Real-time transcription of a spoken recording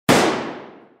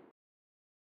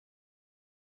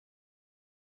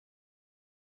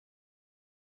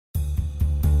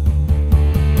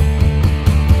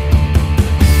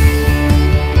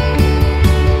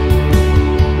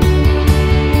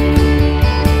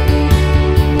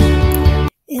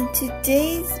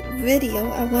today's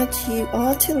video, I want you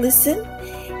all to listen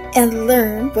and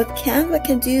learn what Canva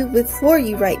can do for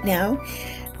you right now.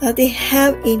 They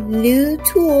have a new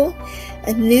tool,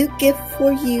 a new gift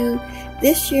for you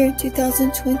this year in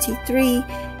 2023,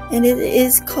 and it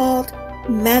is called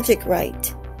Magic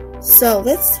Write. So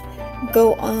let's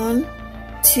go on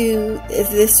to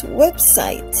this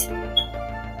website.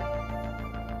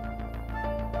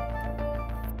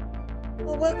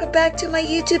 Well, welcome back to my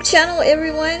YouTube channel,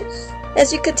 everyone,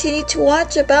 as you continue to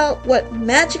watch about what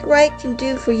Magic Write can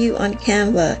do for you on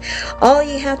Canva. All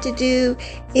you have to do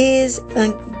is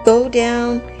go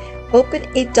down, open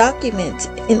a document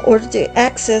in order to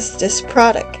access this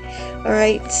product.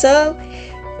 Alright, so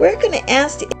we're going to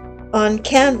ask on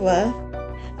Canva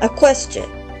a question.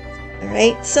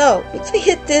 Alright, so we're going to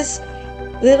hit this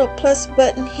little plus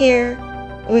button here,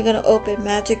 and we're going to open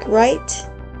Magic Write,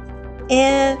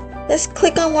 and let's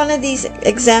click on one of these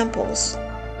examples.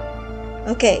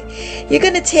 Okay, you're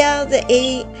going to tell the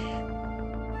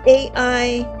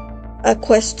AI a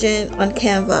question on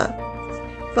Canva.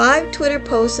 5 Twitter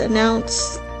posts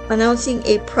announcing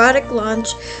a product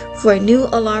launch for a new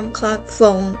alarm clock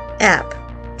phone app.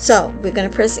 So we're going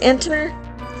to press enter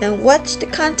and watch the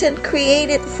content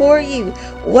created for you.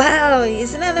 Wow,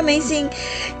 isn't that amazing?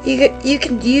 You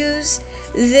can use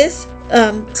this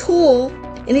tool,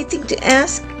 anything to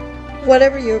ask,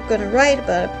 whatever you're going to write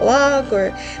about, a blog,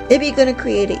 or maybe you're going to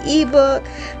create an ebook,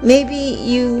 maybe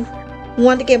you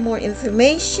want to get more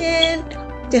information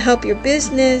to help your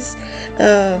business.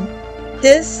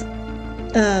 This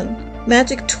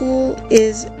magic tool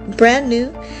is brand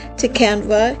new to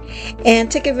Canva, and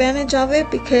take advantage of it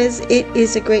because it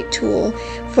is a great tool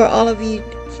for all of you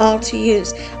all to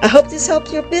use. I hope this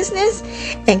helps your business,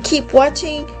 and keep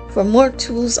watching for more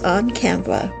tools on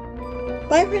Canva.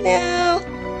 Bye for now.